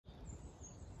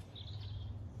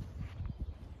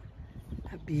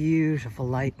A beautiful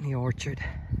light in the orchard.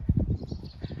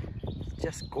 It's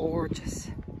just gorgeous.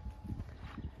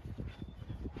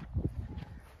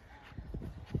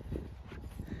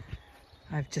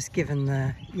 I've just given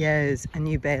the ewes a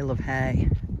new bale of hay,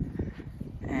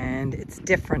 and it's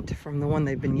different from the one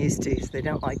they've been used to, so they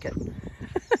don't like it.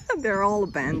 They're all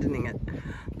abandoning it.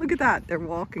 Look at that, they're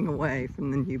walking away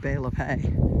from the new bale of hay.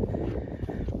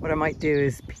 What I might do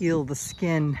is peel the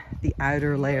skin, the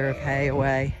outer layer of hay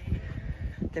away.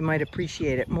 They might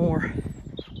appreciate it more.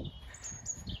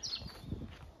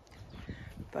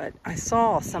 But I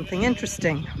saw something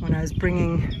interesting when I was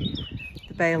bringing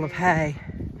the bale of hay.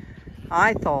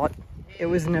 I thought it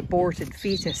was an aborted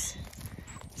fetus,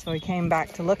 so I came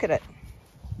back to look at it,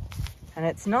 and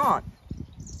it's not.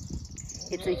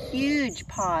 It's a huge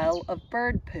pile of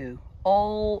bird poo,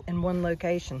 all in one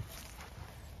location.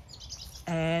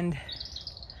 And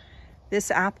this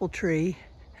apple tree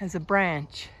has a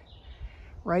branch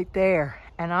right there,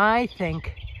 and I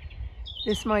think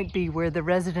this might be where the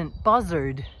resident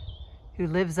buzzard who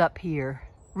lives up here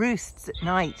roosts at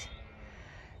night,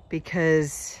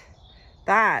 because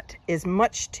that is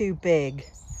much too big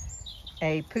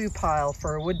a poo pile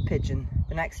for a wood pigeon,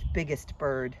 the next biggest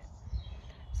bird.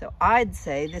 So I'd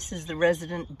say this is the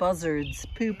resident buzzard's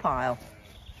poo pile,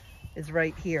 is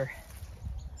right here.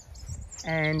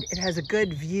 And it has a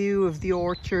good view of the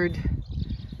orchard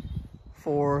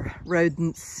for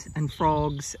rodents and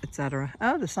frogs, etc.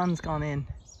 Oh, the sun's gone in.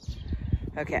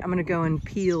 Okay, I'm gonna go and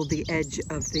peel the edge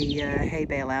of the hay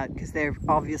bale out, because they're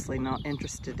obviously not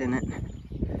interested in it.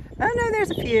 Oh no, there's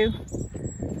a few.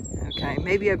 Okay,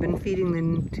 maybe I've been feeding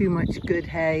them too much good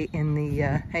hay in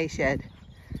the hay shed.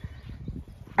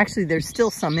 Actually, there's still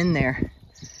some in there,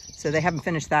 so they haven't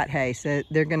finished that hay, so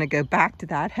they're gonna go back to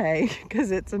that hay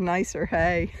because it's a nicer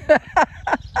hay.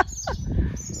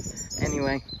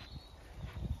 Anyway,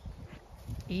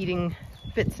 eating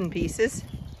bits and pieces.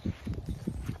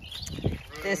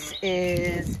 This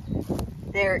is,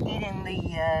 they're eating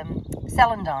the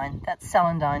celandine. That's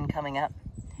celandine coming up.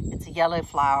 It's a yellow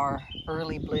flower,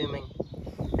 early blooming,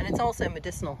 and it's also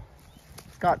medicinal.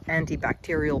 It's got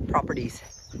antibacterial properties.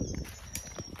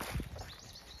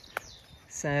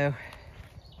 So,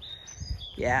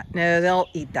 yeah, no, they'll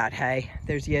eat that hay.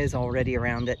 There's ewes already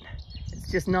around it.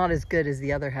 It's just not as good as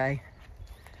the other hay.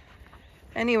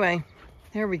 Anyway,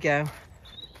 there we go.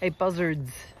 A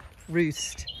buzzard's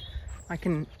roost. I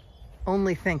can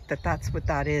only think that that's what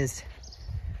that is.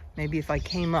 Maybe if I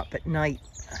came up at night,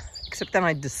 except then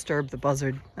I'd disturb the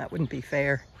buzzard. That wouldn't be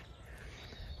fair.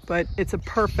 But it's a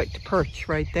perfect perch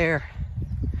right there.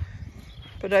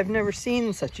 But I've never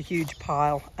seen such a huge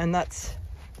pile, and that's,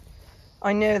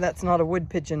 I know that's not a wood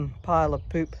pigeon pile of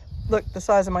poop. Look, the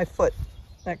size of my foot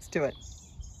next to it.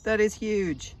 That is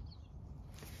huge.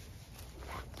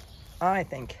 I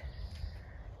think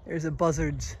there's a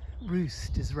buzzard's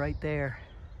roost is right there.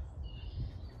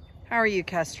 How are you,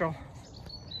 Kestrel?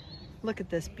 Look at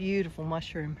this beautiful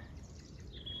mushroom.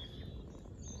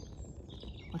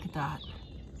 Look at that.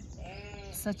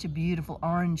 Such a beautiful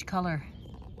orange color.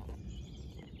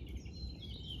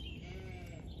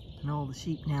 And all the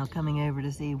sheep now coming over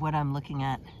to see what I'm looking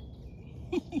at.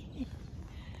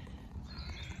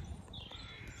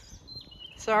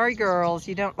 Sorry, girls,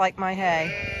 you don't like my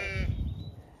hay.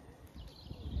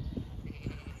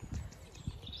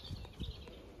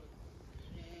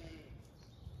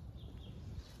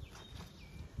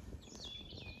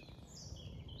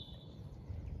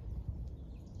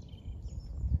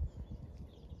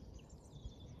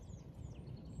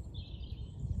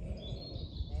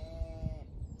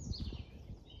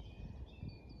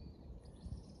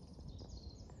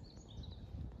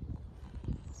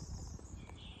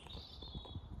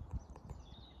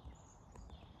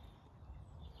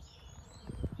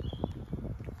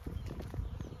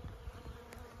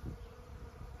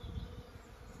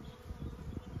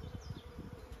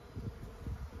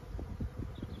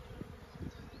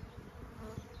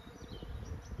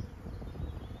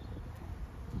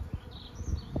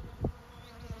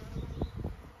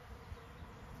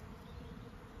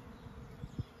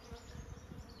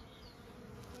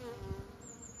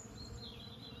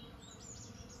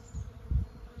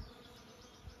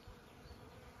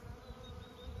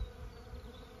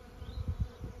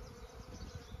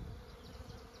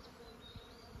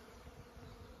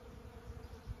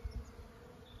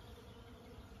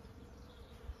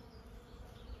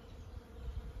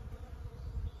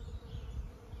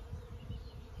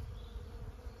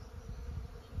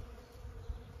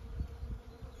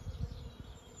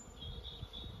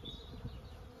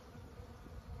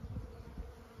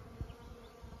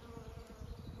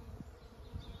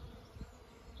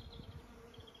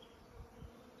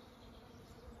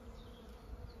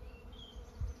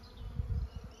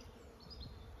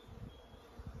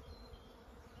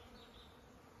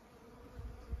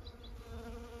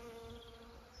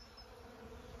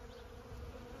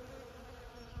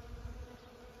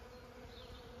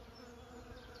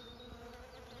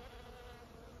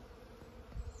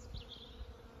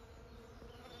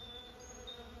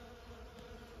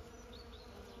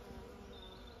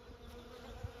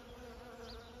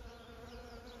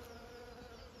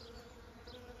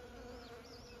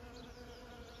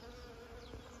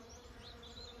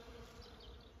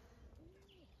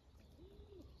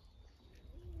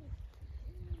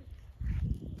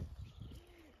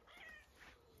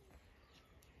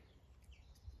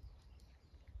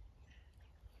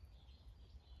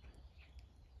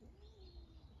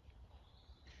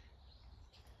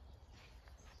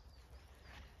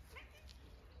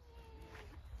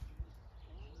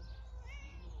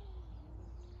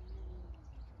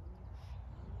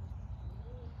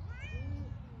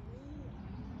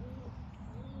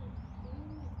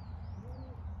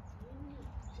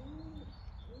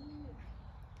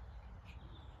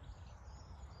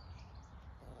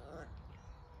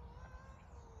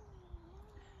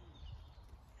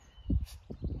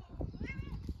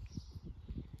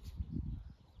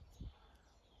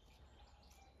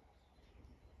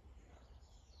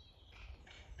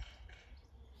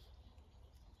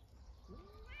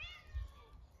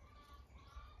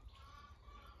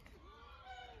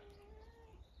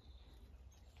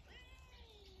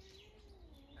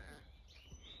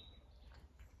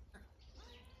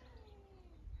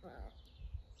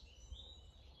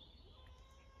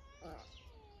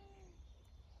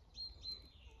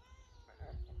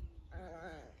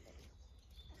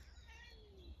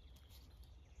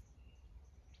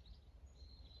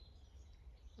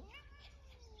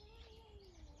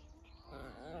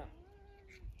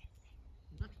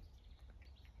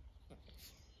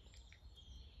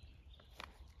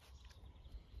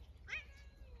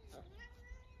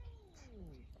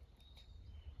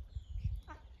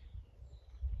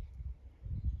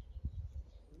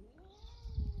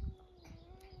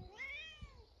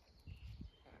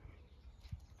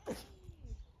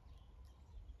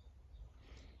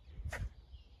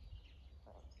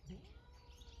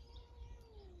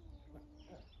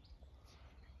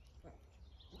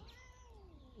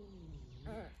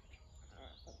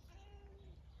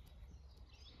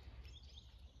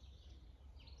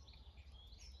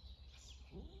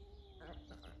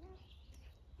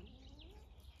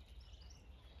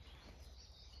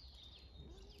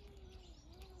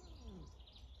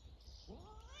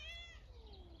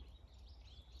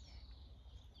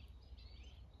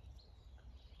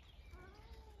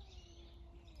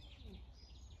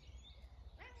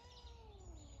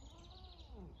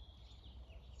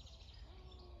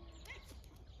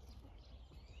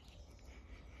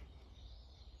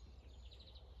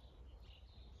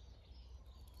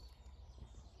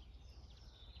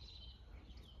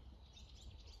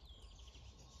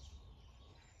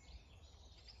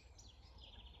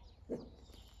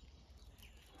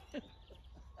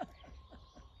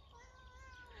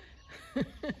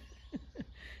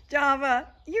 Java,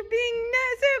 you're being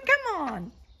so come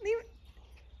on.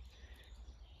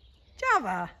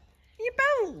 Java, you're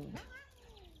bold.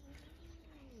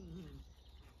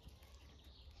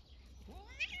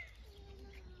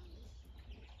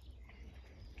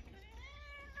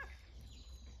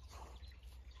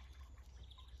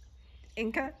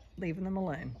 Inca, leaving them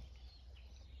alone.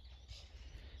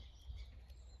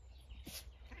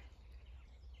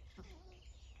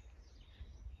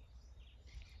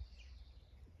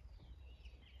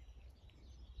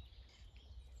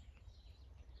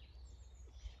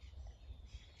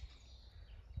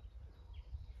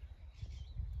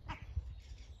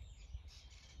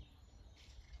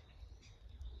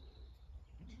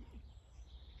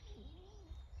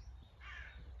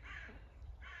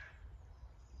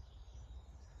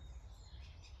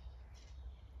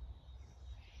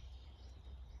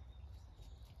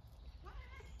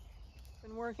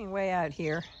 Been working way out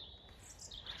here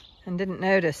and didn't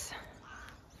notice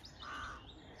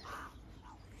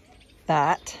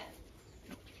that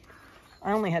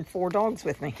I only had 4 dogs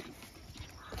with me.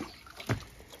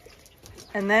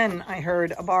 And then I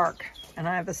heard a bark, and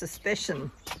I have a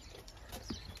suspicion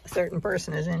a certain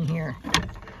person is in here.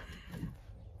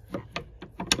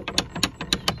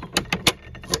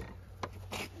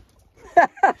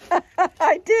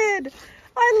 I did.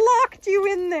 I locked you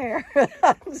in there.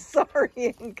 I'm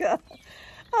sorry, Inca.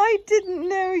 I didn't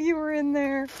know you were in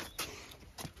there.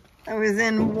 I was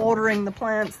in watering the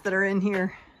plants that are in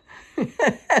here.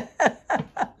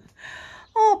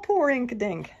 Oh, poor Inca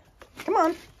Dink. Come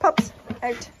on, pups,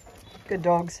 out. Good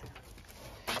dogs.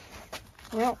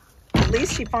 Well, at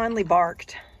least she finally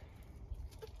barked.